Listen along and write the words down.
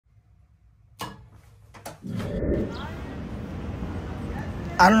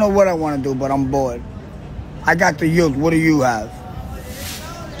I don't know what I want to do, but I'm bored. I got the youth. What do you have?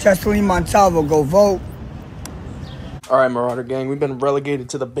 Chesterly Montalvo, go vote. All right, Marauder Gang, we've been relegated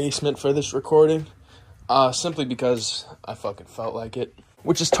to the basement for this recording, simply because I fucking felt like it,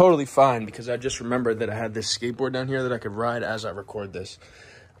 which is totally fine because I just remembered that I had this skateboard down here that I could ride as I record this.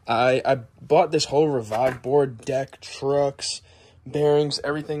 I bought this whole Revive board, deck, trucks, bearings,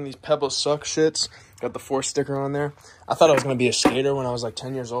 everything, these Pebble Suck shits. Got the 4 sticker on there. I thought I was going to be a skater when I was like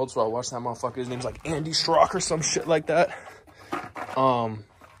 10 years old, so I watched that motherfucker. His name's like Andy Schrock or some shit like that.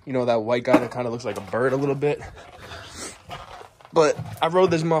 You know, that white guy that kind of looks like a bird a little bit. But I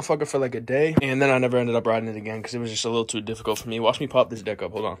rode this motherfucker for like a day, and then I never ended up riding it again because it was just a little too difficult for me. Watch me pop this deck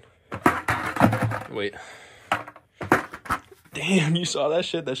up. Hold on. Wait. Damn, you saw that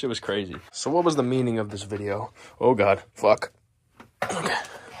shit? That shit was crazy. So what was the meaning of this video? Oh, God. Fuck. Okay.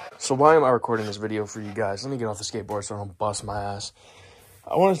 So why am I recording this video for you guys? Let me get off the skateboard so I don't bust my ass.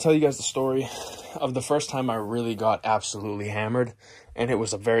 I want to tell you guys the story of the first time I really got absolutely hammered. And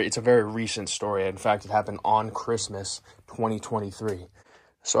it's a very recent story. In fact, it happened on Christmas 2023.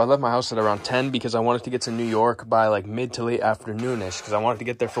 So I left my house at around 10 because I wanted to get to New York by like mid to late afternoonish because I wanted to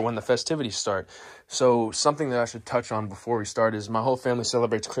get there for when the festivities start. So something that I should touch on before we start is my whole family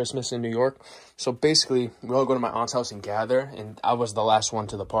celebrates Christmas in New York. So basically, we all go to my aunt's house and gather, and I was the last one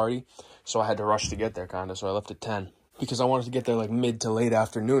to the party. So I had to rush to get there kind of. So I left at 10 because I wanted to get there like mid to late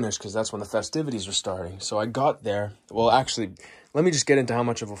afternoonish because that's when the festivities were starting. So I got there. Well, actually, let me just get into how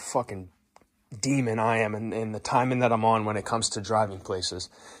much of a fucking demon I am and the timing that I'm on when it comes to driving places.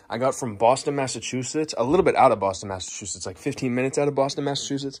 I got from Boston, Massachusetts, a little bit out of Boston, Massachusetts, like 15 minutes out of Boston,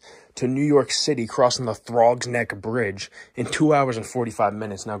 Massachusetts, to New York City, crossing the Throg's Neck Bridge in 2 hours and 45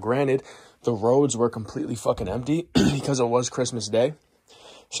 minutes. Now, granted, the roads were completely fucking empty because it was Christmas Day.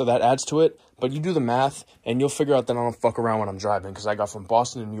 So that adds to it. But you do the math, and you'll figure out that I don't fuck around when I'm driving, because I got from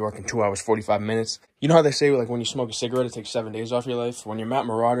Boston to New York in 2 hours, 45 minutes. You know how they say, like, when you smoke a cigarette, it takes 7 days off your life? When you're Matt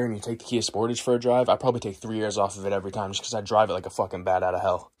Marauder and you take the Kia Sportage for a drive, I probably take 3 years off of it every time just because I drive it like a fucking bat out of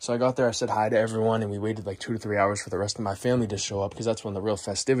hell. So I got there, I said hi to everyone, and we waited like 2 to 3 hours for the rest of my family to show up, because that's when the real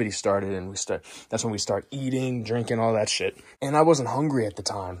festivities started, and that's when we start eating, drinking, all that shit. And I wasn't hungry at the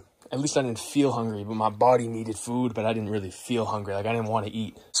time. At least I didn't feel hungry, but my body needed food, but I didn't really feel hungry. Like, I didn't want to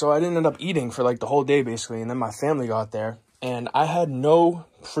eat. So I didn't end up eating for, like, the whole day, basically. And then my family got there, and I had no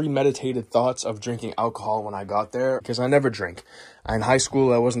premeditated thoughts of drinking alcohol when I got there, because I never drink. In high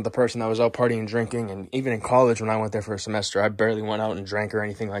school, I wasn't the person that was out partying and drinking, and even in college, when I went there for a semester, I barely went out and drank or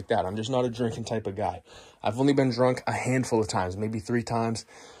anything like that. I'm just not a drinking type of guy. I've only been drunk a handful of times, maybe 3 times.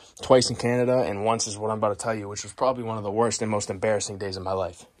 Twice in Canada, and once is what I'm about to tell you, which was probably one of the worst and most embarrassing days of my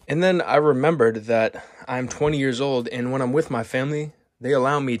life. And then I remembered that I'm 20 years old, and when I'm with my family, they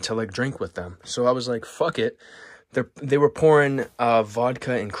allow me to, like, drink with them. So I was like, fuck it. They were pouring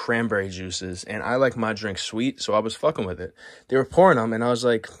vodka and cranberry juices, and I like my drink sweet, so I was fucking with it. They were pouring them, and I was,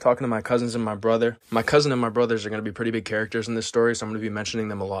 like, talking to my cousins and my brother. My cousin and my brothers are going to be pretty big characters in this story, so I'm going to be mentioning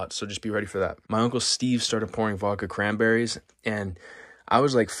them a lot, so just be ready for that. My Uncle Steve started pouring vodka cranberries, and I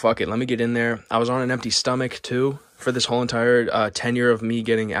was like, fuck it, let me get in there. I was on an empty stomach, too, for this whole entire tenure of me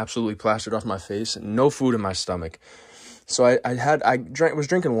getting absolutely plastered off my face. No food in my stomach. So I was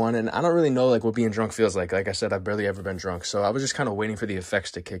drinking one, and I don't really know, like, what being drunk feels like. Like I said, I've barely ever been drunk. So I was just kind of waiting for the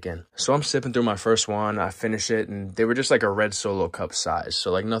effects to kick in. So I'm sipping through my first one. I finish it, and they were just like a red Solo cup size. So,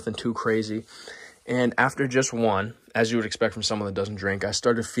 like, nothing too crazy. And after just one, as you would expect from someone that doesn't drink, I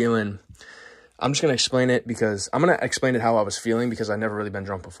started feeling... I'm just going to explain it because I'm going to explain it how I was feeling because I've never really been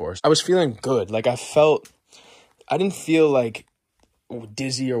drunk before. I was feeling good. Like, I didn't feel like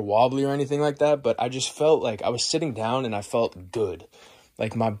dizzy or wobbly or anything like that, but I just felt like I was sitting down and I felt good.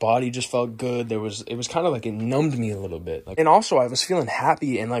 Like, my body just felt good. It was kind of like it numbed me a little bit. And also I was feeling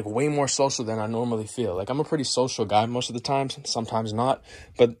happy and like way more social than I normally feel. Like, I'm a pretty social guy most of the time, sometimes not,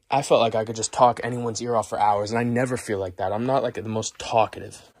 but I felt like I could just talk anyone's ear off for hours, and I never feel like that. I'm not like the most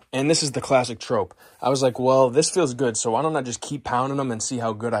talkative. And this is the classic trope. I was like, well, this feels good, so why don't I just keep pounding them and see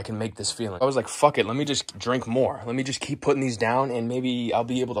how good I can make this feeling? I was like, fuck it, let me just drink more. Let me just keep putting these down, and maybe I'll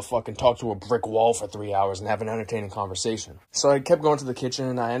be able to fucking talk to a brick wall for 3 hours and have an entertaining conversation. So I kept going to the kitchen,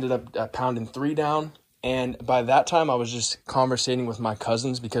 and I ended up pounding 3 down. And by that time, I was just conversating with my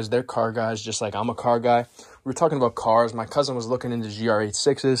cousins because they're car guys, just like I'm a car guy. We were talking about cars. My cousin was looking into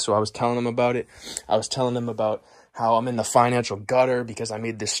GR86s, so I was telling him about it. I was telling them about how I'm in the financial gutter because I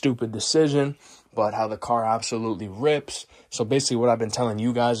made this stupid decision, but how the car absolutely rips. So basically what I've been telling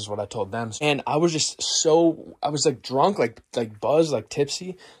you guys is what I told them. And I was just I was like drunk, like buzzed, like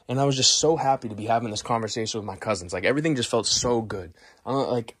tipsy. And I was just so happy to be having this conversation with my cousins. Like, everything just felt so good.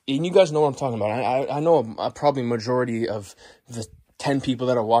 And you guys know what I'm talking about. I know probably majority of the 10 people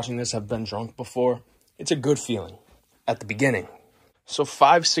that are watching this have been drunk before. It's a good feeling at the beginning. So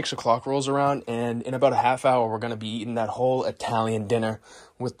 5, 6 o'clock rolls around, and in about a half hour, we're going to be eating that whole Italian dinner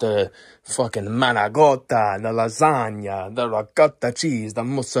with the fucking manicotta, the lasagna, the ricotta cheese, the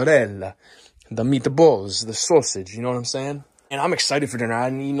mozzarella, the meatballs, the sausage, you know what I'm saying? And I'm excited for dinner. I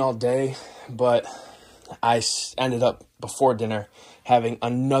hadn't eaten all day, but I ended up, before dinner, having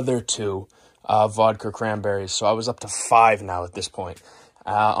another 2 vodka cranberries. So I was up to 5 now at this point.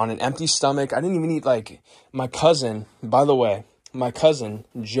 On an empty stomach. I didn't even eat, like, my cousin, by the way, my cousin,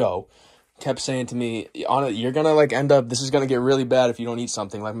 Joe, kept saying to me, you're going to, like, end up, this is going to get really bad if you don't eat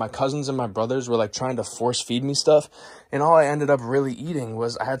something. Like, my cousins and my brothers were, like, trying to force feed me stuff. And all I ended up really eating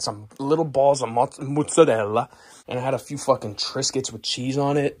was, I had some little balls of mozzarella, and I had a few fucking Triscuits with cheese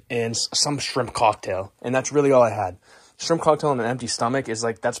on it, and some shrimp cocktail. And that's really all I had. Shrimp cocktail on an empty stomach is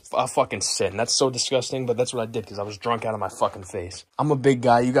like, that's a fucking sin. That's so disgusting, but that's what I did because I was drunk out of my fucking face. I'm a big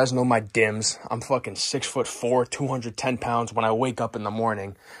guy. You guys know my dims. I'm fucking 6'4", 210 pounds. When I wake up in the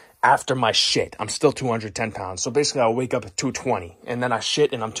morning after my shit, I'm still 210 pounds. So basically, I'll wake up at 220, and then I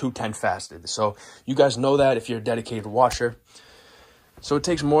shit, and I'm 210 fasted. So you guys know that if you're a dedicated watcher. So it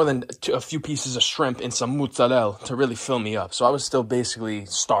takes more than a few pieces of shrimp and some mozzarella to really fill me up. So I was still basically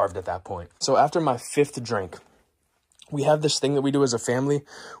starved at that point. So after my 5th drink, we have this thing that we do as a family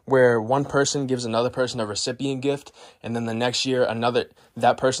where one person gives another person a recipient gift, and then the next year,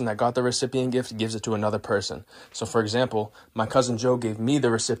 that person that got the recipient gift gives it to another person. So, for example, my cousin Joe gave me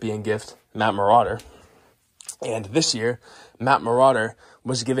the recipient gift, Matt Marauder, and this year, Matt Marauder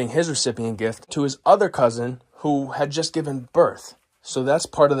was giving his recipient gift to his other cousin who had just given birth. So that's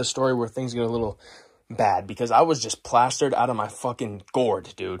part of the story where things get a little bad, because I was just plastered out of my fucking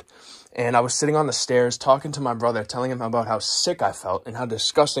gourd, dude. And I was sitting on the stairs talking to my brother, telling him about how sick I felt and how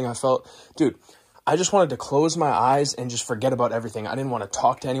disgusting I felt. Dude, I just wanted to close my eyes and just forget about everything. I didn't want to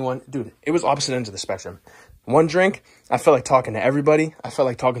talk to anyone. Dude, it was opposite ends of the spectrum. 1 drink, I felt like talking to everybody. I felt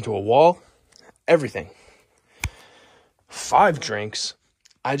like talking to a wall. Everything. 5 drinks,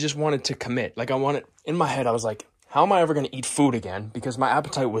 I just wanted to commit. Like, in my head, I was like, how am I ever going to eat food again? Because my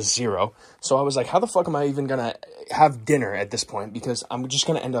appetite was 0. So I was like, how the fuck am I even going to have dinner at this point? Because I'm just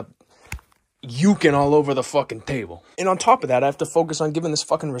going to end up yuking all over the fucking table. And on top of that, I have to focus on giving this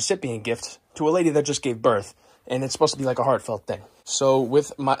fucking recipient gift to a lady that just gave birth. And it's supposed to be like a heartfelt thing. So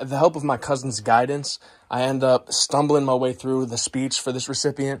with the help of my cousin's guidance, I end up stumbling my way through the speech for this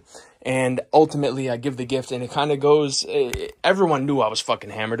recipient. And ultimately, I give the gift, and it kind of goes, everyone knew I was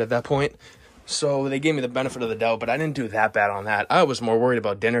fucking hammered at that point. So they gave me the benefit of the doubt, but I didn't do that bad on that. I was more worried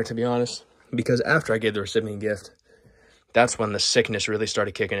about dinner, to be honest. Because after I gave the recipient gift, that's when the sickness really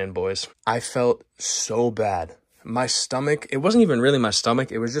started kicking in, boys. I felt so bad. My stomach, it wasn't even really my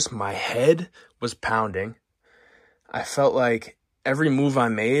stomach. It was just my head was pounding. I felt like every move I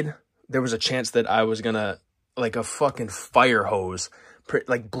made, there was a chance that I was gonna, like a fucking fire hose,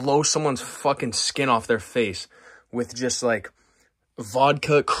 like blow someone's fucking skin off their face with just like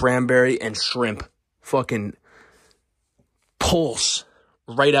vodka, cranberry, and shrimp fucking pulse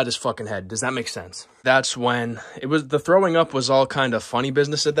right at his fucking head. Does that make sense? That's when the throwing up was all kind of funny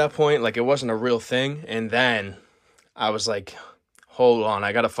business at that point. Like, it wasn't a real thing. And then I was like, hold on,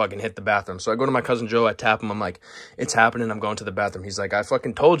 I gotta fucking hit the bathroom. So I go to my cousin Joe, I tap him, I'm like, it's happening, I'm going to the bathroom. He's like, I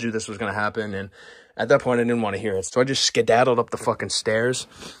fucking told you this was gonna happen. And at that point, I didn't want to hear it. So I just skedaddled up the fucking stairs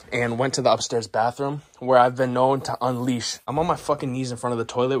and went to the upstairs bathroom where I've been known to unleash. I'm on my fucking knees in front of the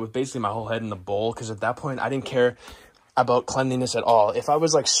toilet with basically my whole head in the bowl, because at that point, I didn't care about cleanliness at all. If I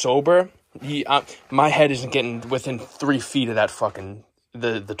was like sober, my head isn't getting within 3 feet of that fucking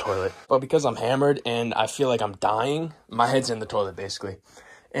the toilet. But because I'm hammered and I feel like I'm dying, my head's in the toilet basically.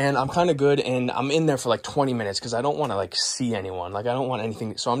 And I'm kind of good, and I'm in there for like 20 minutes because I don't want to like see anyone. Like, I don't want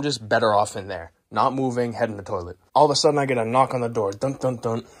anything. So I'm just better off in there, not moving, head in the toilet. All of a sudden I get a knock on the door. Dun, dun,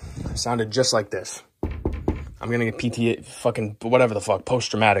 dun. It sounded just like this. I'm going to get PTA, fucking whatever the fuck,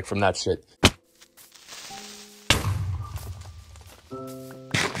 post-traumatic from that shit.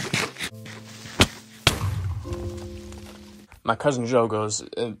 My cousin Joe goes,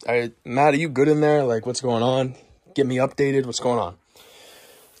 Matt, are you good in there? Like, what's going on? Get me updated. What's going on?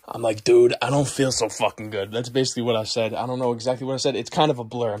 I'm like, dude, I don't feel so fucking good. That's basically what I said. I don't know exactly what I said. It's kind of a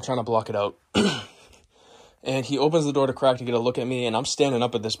blur. I'm trying to block it out. And he opens the door to crack to get a look at me, and I'm standing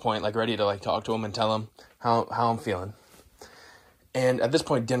up at this point, like, ready to, like, talk to him and tell him how I'm feeling. And at this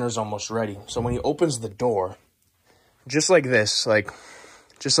point, dinner's almost ready. So when he opens the door, just like this, like,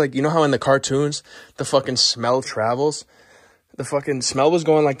 just like, you know how in the cartoons, the fucking smell travels? the fucking smell was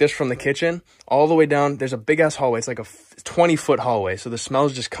going like this from the kitchen all the way down. There's a big-ass hallway. It's like a 20-foot hallway. So the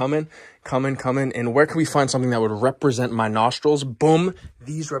smell's just coming. And where can we find something that would represent my nostrils? Boom.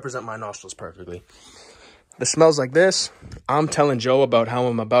 These represent my nostrils perfectly. The smell's like this. I'm telling Joe about how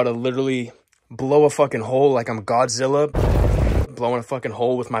I'm about to literally blow a fucking hole like I'm Godzilla, blowing a fucking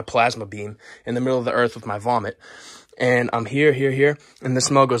hole with my plasma beam in the middle of the earth with my vomit. And I'm here, and the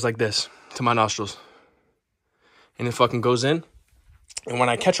smell goes like this to my nostrils. And it fucking goes in. And when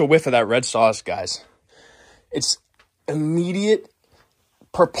I catch a whiff of that red sauce, guys, it's immediate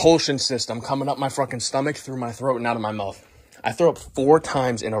propulsion system coming up my fucking stomach, through my throat, and out of my mouth. I throw up 4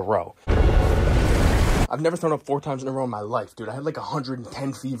 times in a row. I've never thrown up 4 times in a row in my life, dude. I had like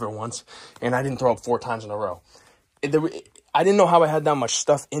 110 fever once, and I didn't throw up 4 times in a row. I didn't know how I had that much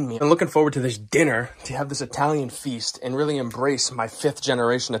stuff in me. I'm looking forward to this dinner, to have this Italian feast, and really embrace my 5th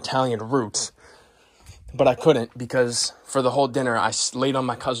generation Italian roots. But I couldn't, because for the whole dinner, I laid on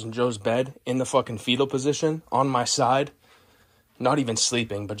my cousin Joe's bed in the fucking fetal position on my side. Not even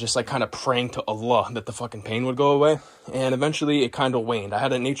sleeping, but just like kind of praying to Allah that the fucking pain would go away. And eventually it kind of waned. I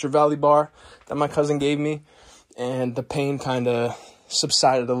had a Nature Valley bar that my cousin gave me, and the pain kind of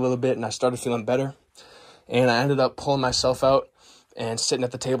subsided a little bit, and I started feeling better. And I ended up pulling myself out and sitting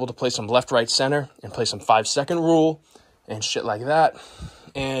at the table to play some left, right, center and play some 5-second rule and shit like that.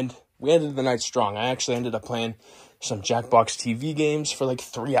 And we ended the night strong. I actually ended up playing some Jackbox TV games for like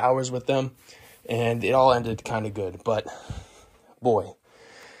 3 hours with them, and it all ended kind of good. But boy,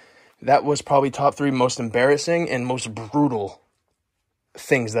 that was probably top 3 most embarrassing and most brutal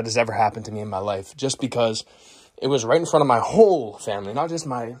things that has ever happened to me in my life, just because it was right in front of my whole family, not just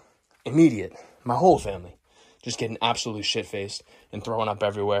my immediate, my whole family, just getting absolutely shit-faced and throwing up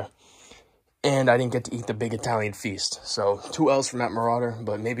everywhere. And I didn't get to eat the big Italian feast. So 2 L's from that Marauder,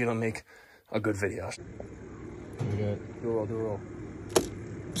 but maybe it'll make a good video. Do a roll.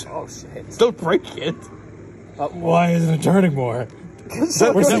 Oh shit. Don't break it. Why isn't it turning more?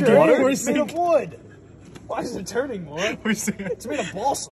 We're made of wood. Why is it turning more? It's made of balsa.